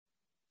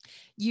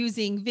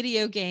using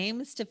video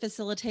games to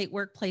facilitate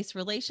workplace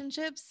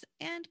relationships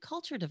and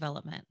culture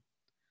development.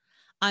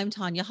 I'm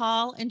Tanya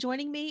Hall, and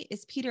joining me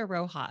is Peter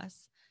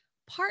Rojas,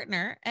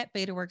 partner at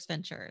BetaWorks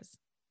Ventures.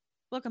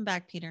 Welcome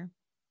back, Peter.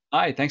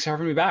 Hi, thanks for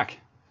having me back.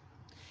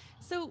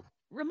 So,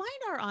 remind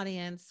our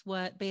audience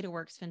what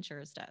BetaWorks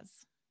Ventures does.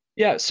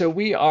 Yeah, so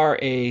we are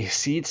a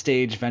seed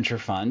stage venture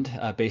fund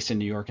based in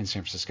New York and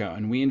San Francisco,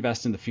 and we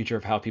invest in the future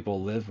of how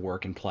people live,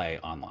 work, and play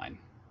online.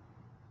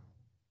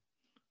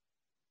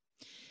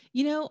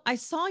 I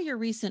saw your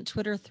recent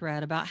Twitter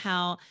thread about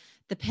how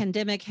the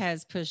pandemic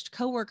has pushed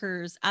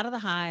coworkers out of the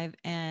hive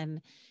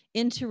and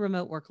into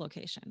remote work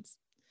locations.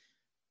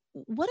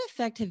 What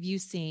effect have you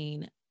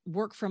seen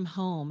work from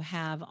home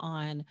have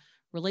on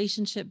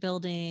relationship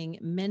building,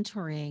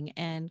 mentoring,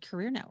 and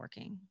career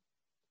networking?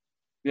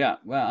 Yeah,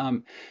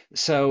 well,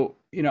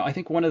 I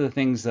think one of the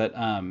things that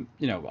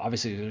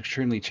obviously is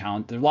extremely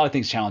challenge. There's a lot of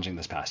things challenging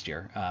this past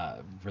year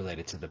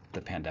related to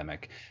the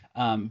pandemic,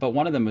 but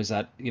one of them was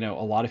that a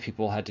lot of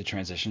people had to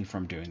transition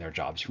from doing their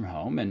jobs from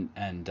home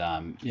and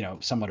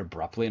somewhat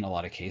abruptly in a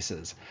lot of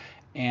cases.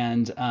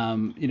 And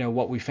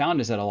what we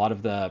found is that a lot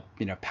of the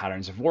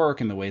patterns of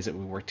work and the ways that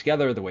we worked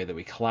together, the way that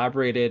we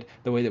collaborated,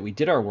 the way that we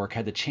did our work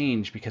had to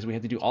change because we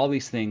had to do all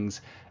these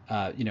things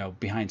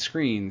behind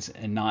screens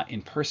and not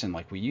in person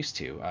like we used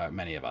to,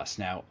 many of us.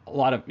 Now, a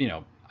lot of,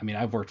 I mean,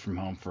 I've worked from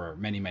home for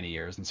many, many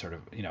years and sort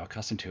of,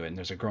 accustomed to it. And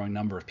there's a growing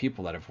number of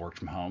people that have worked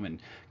from home and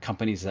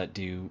companies that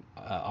do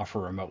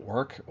offer remote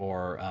work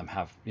or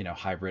have,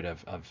 hybrid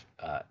of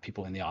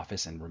people in the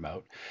office and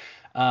remote.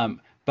 I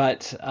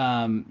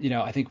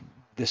think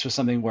this was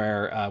something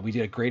where we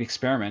did a great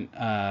experiment,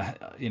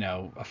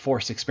 a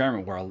forced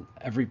experiment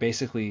where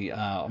basically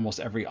almost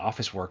every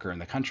office worker in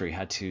the country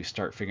had to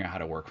start figuring out how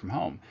to work from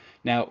home.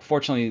 Now,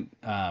 fortunately,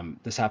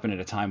 this happened at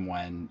a time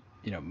when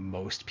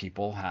most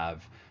people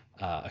have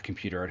a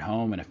computer at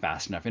home and a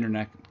fast enough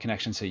internet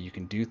connection so you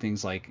can do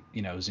things like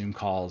Zoom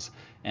calls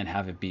and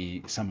have it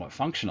be somewhat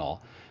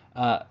functional.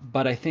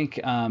 But I think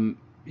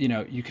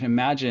you can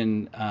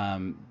imagine,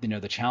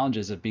 the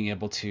challenges of being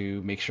able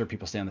to make sure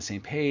people stay on the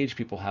same page,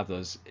 people have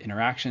those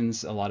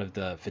interactions. A lot of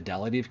the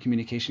fidelity of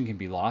communication can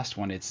be lost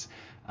when it's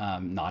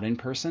not in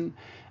person.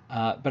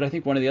 But I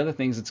think one of the other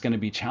things that's going to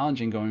be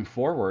challenging going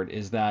forward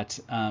is that,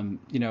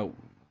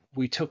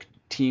 we took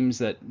teams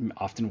that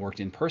often worked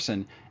in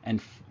person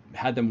and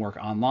had them work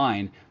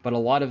online, but a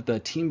lot of the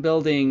team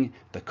building,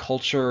 the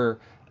culture,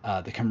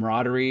 the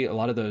camaraderie, a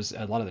lot of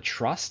the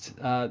trust,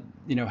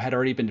 had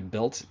already been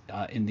built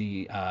in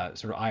the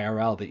sort of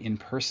IRL, the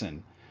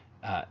in-person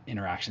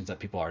interactions that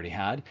people already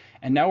had.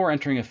 And now we're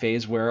entering a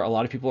phase where a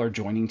lot of people are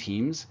joining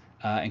teams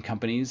and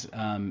companies,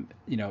 and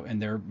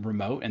they're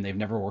remote and they've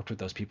never worked with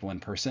those people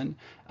in person.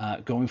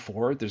 Going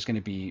forward, there's going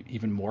to be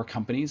even more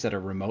companies that are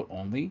remote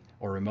only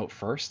or remote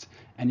first.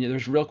 And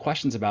there's real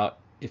questions about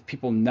if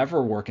people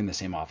never work in the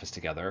same office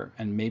together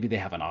and maybe they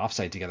have an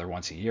offsite together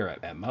once a year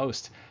at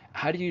most,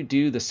 how do you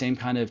do the same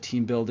kind of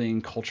team building,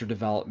 culture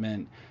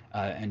development,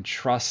 and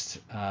trust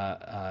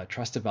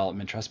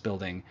development, trust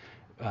building,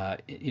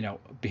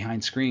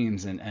 behind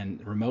screens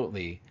and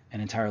remotely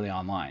and entirely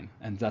online?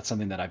 And that's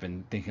something that I've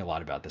been thinking a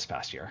lot about this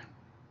past year.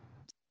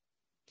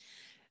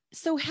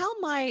 So, how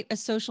might a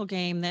social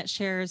game that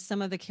shares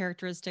some of the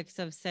characteristics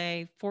of,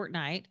 say,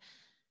 Fortnite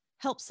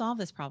help solve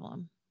this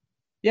problem?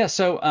 Yeah,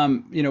 so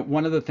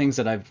one of the things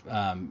that I've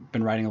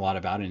been writing a lot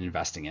about and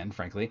investing in,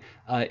 frankly,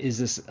 is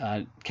this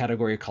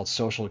category called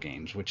social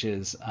games, which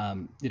is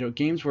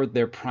games where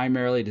they're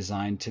primarily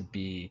designed to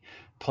be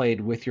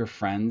played with your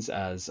friends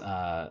as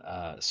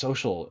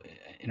social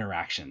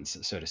interactions,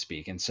 so to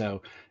speak. And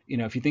so,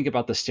 if you think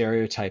about the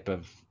stereotype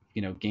of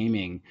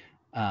gaming,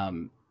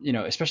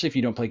 especially if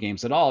you don't play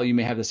games at all, you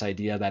may have this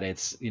idea that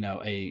it's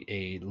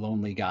a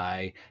lonely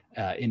guy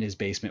in his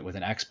basement with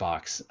an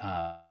Xbox.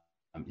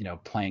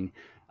 Playing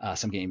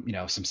some game,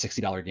 some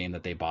 $60 game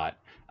that they bought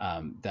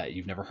that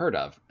you've never heard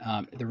of.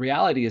 The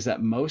reality is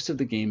that most of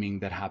the gaming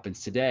that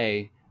happens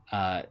today,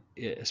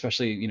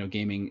 especially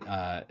gaming,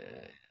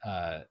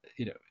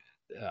 you know,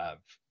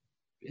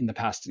 in the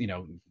past,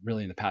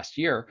 really in the past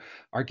year,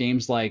 are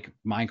games like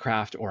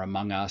Minecraft or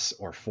Among Us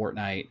or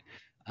Fortnite,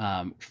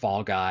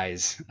 Fall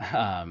Guys,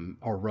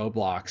 or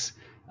Roblox,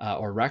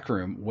 or Rec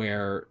Room,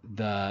 where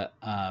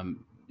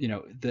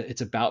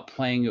it's about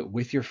playing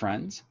with your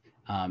friends.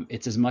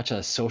 It's as much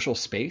a social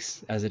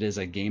space as it is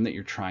a game that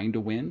you're trying to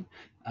win.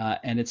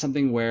 And it's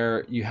something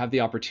where you have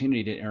the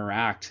opportunity to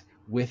interact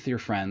with your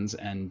friends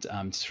and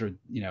sort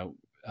of,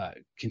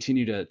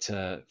 continue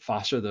to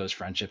foster those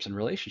friendships and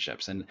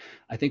relationships. And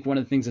I think one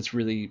of the things that's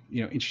really,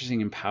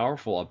 interesting and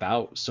powerful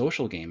about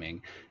social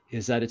gaming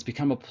is that it's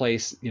become a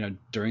place,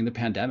 during the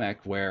pandemic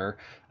where,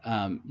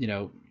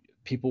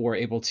 people were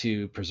able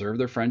to preserve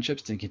their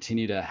friendships and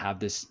continue to have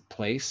this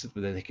place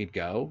that they could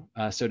go,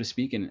 so to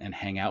speak, and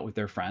hang out with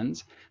their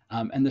friends.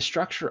 And the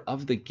structure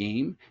of the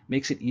game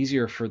makes it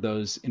easier for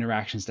those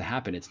interactions to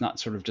happen. It's not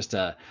sort of just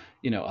a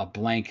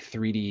blank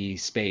 3D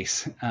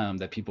space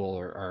that people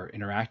are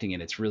interacting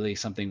in. It's really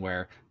something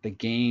where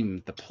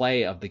the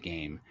play of the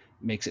game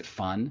makes it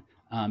fun.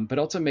 but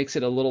also makes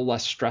it a little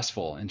less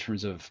stressful in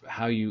terms of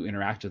how you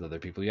interact with other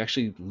people. You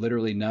actually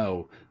literally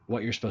know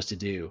what you're supposed to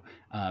do,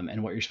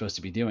 and what you're supposed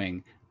to be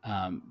doing.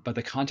 But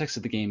the context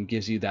of the game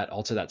gives you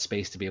that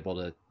space to be able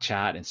to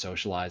chat and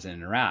socialize and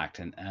interact.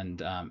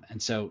 And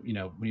so,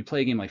 when you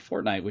play a game like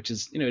Fortnite, which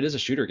is, it is a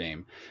shooter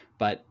game,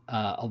 but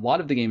a lot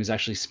of the game is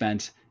actually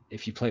spent,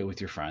 if you play it with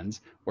your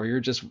friends, or you're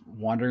just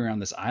wandering around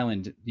this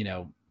island,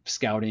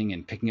 scouting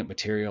and picking up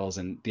materials,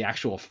 and the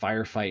actual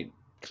firefight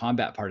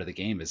combat part of the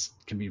game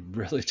can be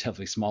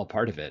relatively small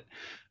part of it,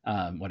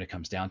 when it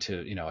comes down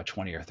to, a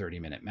 20 or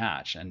 30-minute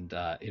match. And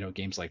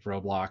games like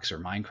Roblox or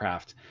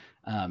Minecraft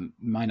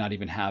might not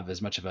even have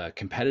as much of a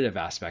competitive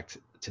aspect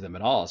to them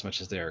at all, as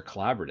much as they're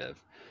collaborative.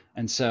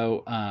 And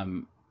so,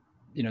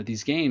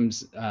 these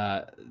games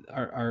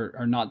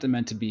are not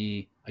meant to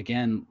be,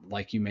 again,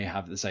 like you may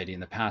have this idea in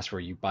the past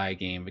where you buy a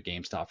game at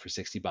GameStop for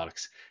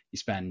 $60, you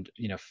spend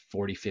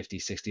 40, 50,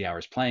 60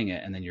 hours playing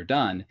it, and then you're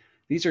done.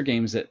 These are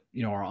games that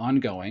are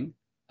ongoing.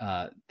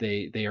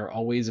 They are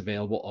always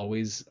available,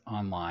 always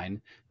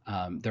online.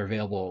 They're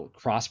available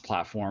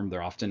cross-platform.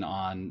 They're often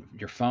on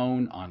your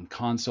phone, on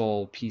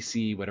console,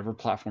 PC, whatever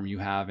platform you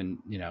have, and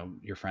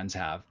your friends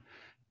have,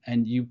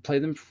 and you play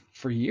them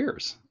for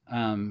years.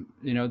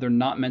 They're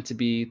not meant to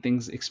be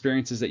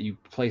experiences that you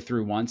play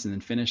through once and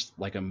then finish,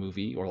 like a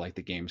movie or like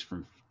the games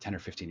from 10 or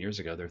 15 years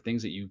ago. They're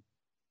things that you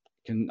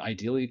can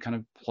ideally kind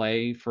of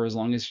play for as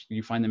long as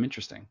you find them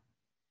interesting.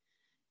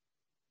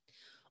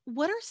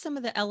 What are some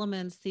of the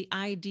elements the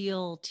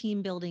ideal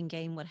team building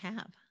game would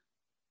have?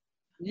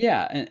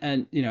 Yeah,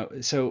 and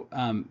so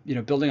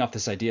building off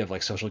this idea of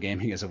like social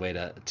gaming as a way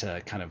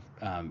to kind of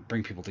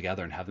bring people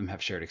together and have them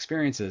have shared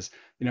experiences.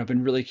 I've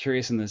been really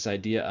curious in this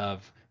idea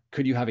of,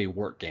 could you have a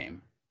work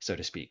game, so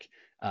to speak,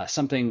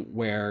 something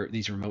where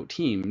these remote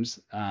teams,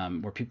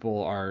 where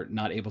people are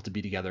not able to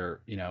be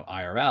together,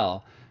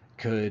 IRL,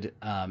 could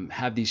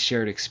have these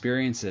shared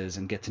experiences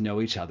and get to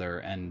know each other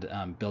and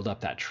build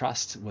up that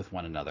trust with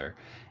one another.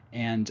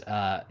 And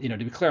to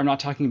be clear, I'm not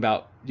talking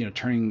about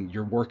turning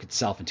your work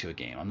itself into a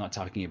game. I'm not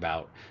talking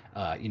about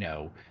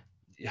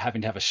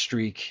having to have a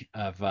streak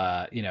of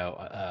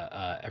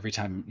every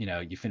time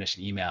you finish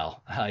an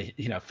email,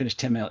 finish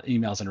 10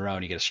 emails in a row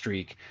and you get a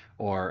streak,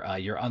 or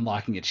you're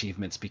unlocking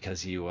achievements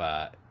because you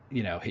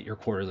hit your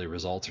quarterly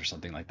results or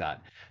something like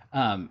that.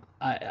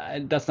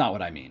 That's not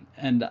what I mean,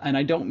 and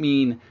I don't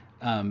mean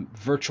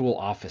virtual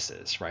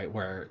offices, right?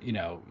 Where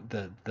you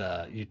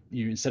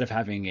instead of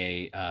having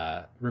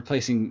a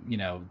replacing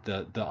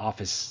the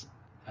office,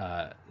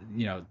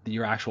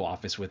 your actual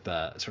office with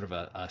a sort of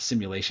a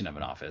simulation of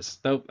an office.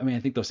 Though, I mean, I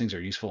think those things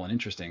are useful and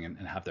interesting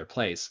and have their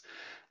place.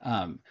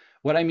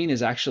 What I mean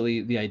is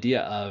actually the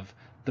idea of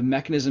the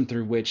mechanism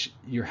through which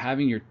you're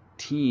having your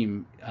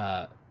team,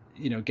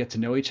 get to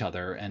know each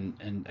other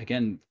and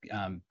again,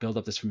 build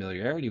up this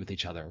familiarity with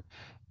each other,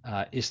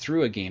 is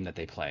through a game that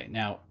they play.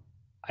 Now,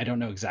 I don't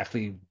know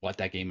exactly what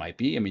that game might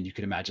be. I mean, you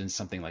could imagine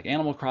something like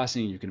Animal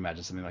Crossing, you could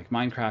imagine something like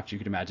Minecraft, you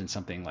could imagine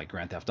something like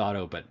Grand Theft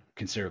Auto, but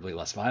considerably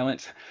less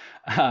violent.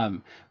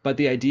 But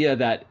the idea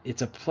that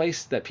it's a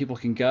place that people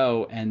can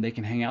go and they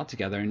can hang out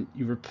together, and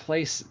you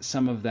replace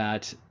some of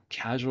that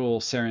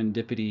casual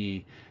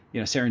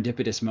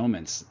serendipitous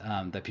moments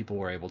that people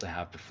were able to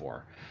have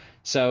before.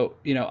 So,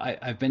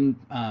 I've been,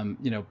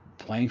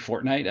 playing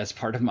Fortnite as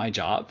part of my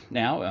job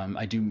now.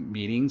 I do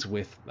meetings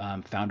with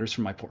founders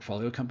from my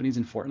portfolio companies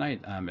in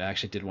Fortnite. I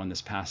actually did one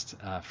this past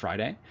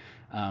Friday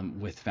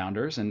with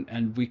founders,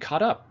 and we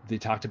caught up. They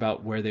talked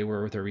about where they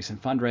were with their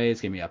recent fundraise,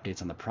 gave me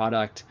updates on the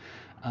product.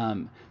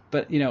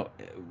 But,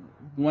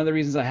 one of the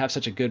reasons I have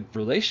such a good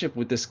relationship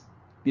with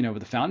with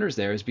the founders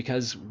there is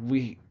because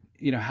we,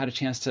 had a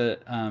chance to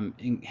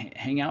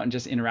hang out and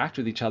just interact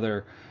with each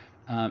other,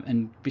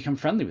 and become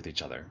friendly with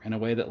each other in a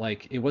way that,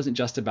 like, it wasn't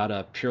just about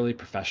a purely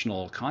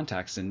professional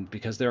context. And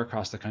because they're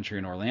across the country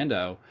in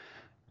Orlando,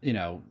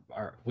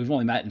 we've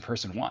only met in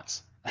person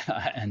once.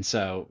 And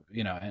so,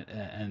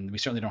 and we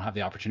certainly don't have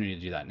the opportunity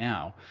to do that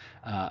now.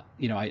 I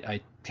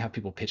have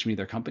people pitch me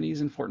their companies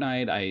in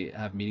Fortnite. I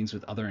have meetings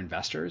with other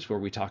investors where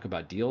we talk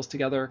about deals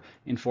together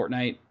in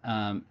Fortnite.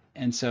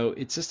 And so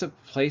it's just a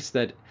place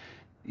that,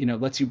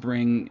 lets you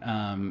bring,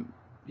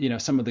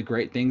 some of the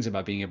great things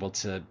about being able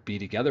to be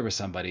together with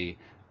somebody,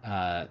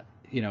 but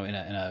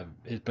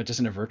just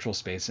in a virtual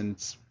space, and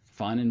it's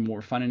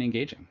more fun and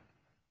engaging.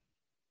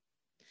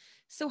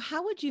 So,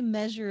 how would you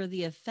measure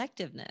the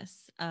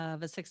effectiveness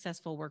of a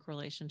successful work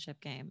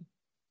relationship game?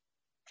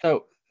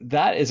 So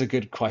that is a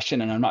good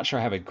question, and I'm not sure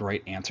I have a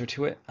great answer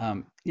to it.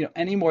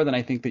 Any more than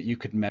I think that you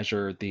could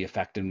measure the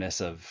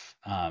effectiveness of,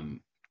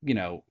 you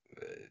know,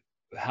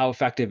 how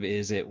effective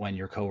is it when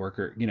your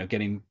coworker,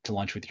 getting to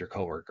lunch with your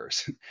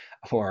coworkers,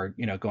 or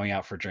going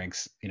out for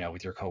drinks,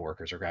 with your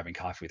coworkers, or grabbing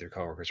coffee with your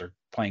coworkers, or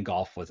playing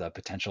golf with a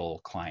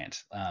potential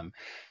client.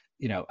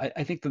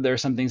 I think that there are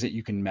some things that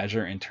you can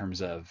measure in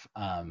terms of,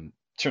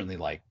 certainly,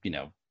 like,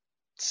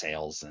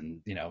 sales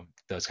and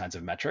those kinds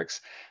of metrics.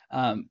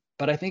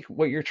 But I think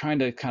what you're trying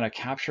to kind of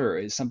capture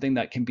is something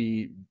that can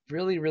be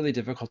really, really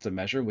difficult to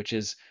measure, which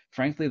is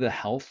frankly the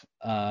health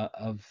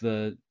of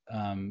the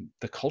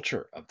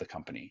culture of the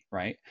company,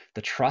 right?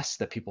 The trust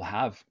that people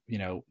have,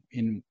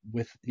 in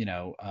with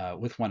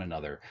with one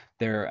another.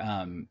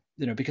 They're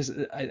because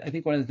I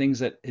think one of the things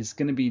that is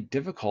going to be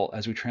difficult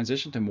as we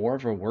transition to more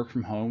of a work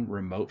from home,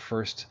 remote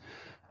first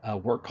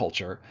work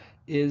culture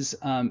is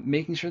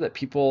making sure that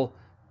people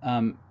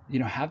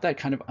have that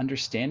kind of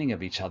understanding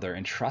of each other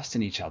and trust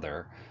in each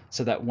other,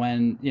 so that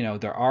when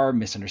there are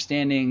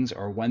misunderstandings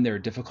or when there are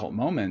difficult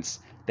moments,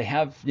 they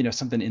have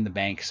something in the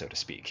bank, so to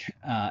speak.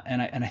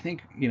 And I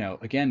think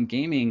again,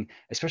 gaming,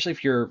 especially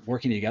if you're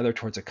working together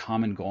towards a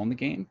common goal in the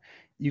game,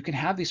 you can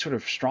have these sort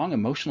of strong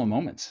emotional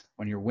moments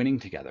when you're winning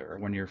together or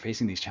when you're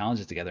facing these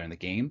challenges together in the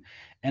game,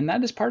 and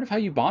that is part of how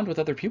you bond with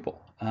other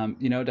people.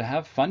 To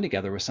have fun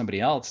together with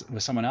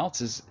someone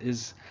else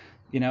is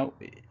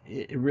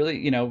it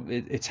really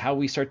it's how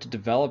we start to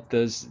develop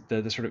the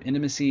sort of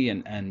intimacy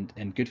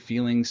and good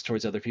feelings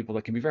towards other people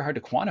that can be very hard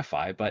to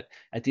quantify, but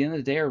at the end of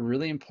the day are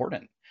really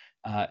important.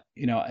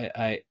 When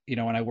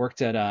I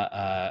worked at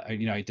I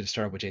did a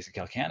startup with Jason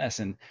Calacanis,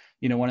 and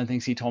one of the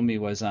things he told me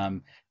was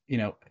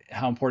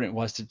how important it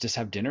was to just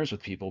have dinners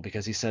with people,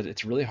 because he said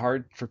it's really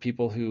hard for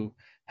people who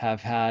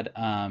have had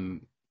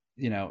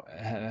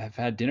have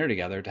had dinner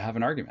together to have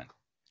an argument.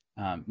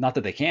 Not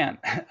that they can't,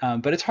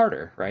 but it's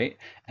harder, right?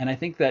 And I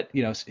think that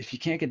if you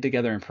can't get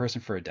together in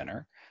person for a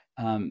dinner,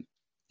 um,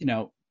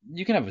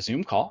 you can have a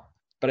Zoom call.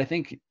 But I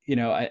think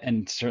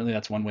and certainly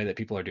that's one way that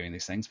people are doing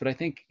these things. But I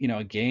think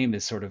a game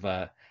is sort of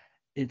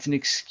it's an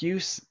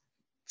excuse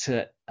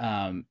to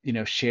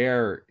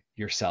share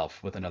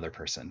yourself with another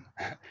person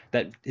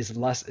that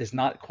is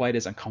not quite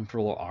as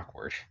uncomfortable or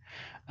awkward.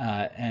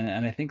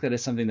 And I think that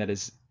is something that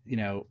is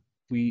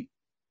we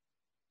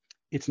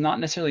it's not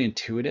necessarily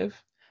intuitive,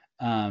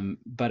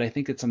 but I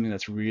think it's something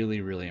that's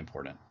really, really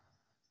important.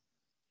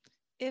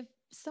 If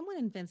someone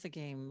invents a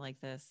game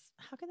like this,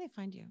 how can they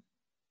find you?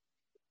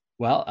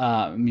 Well,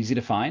 I'm easy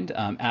to find,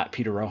 at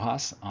Peter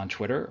Rojas on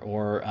Twitter,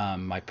 or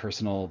my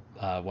personal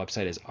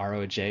website is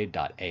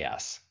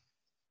roj.as.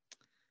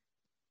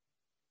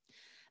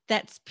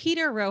 That's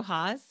Peter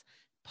Rojas,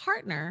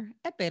 partner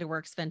at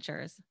BetaWorks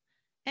Ventures.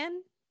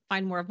 And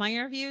find more of my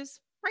interviews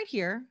right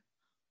here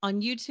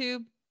on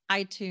YouTube,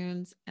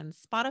 iTunes, and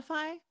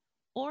Spotify,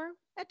 or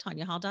at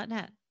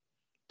tanyahall.net.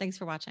 Thanks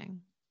for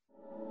watching.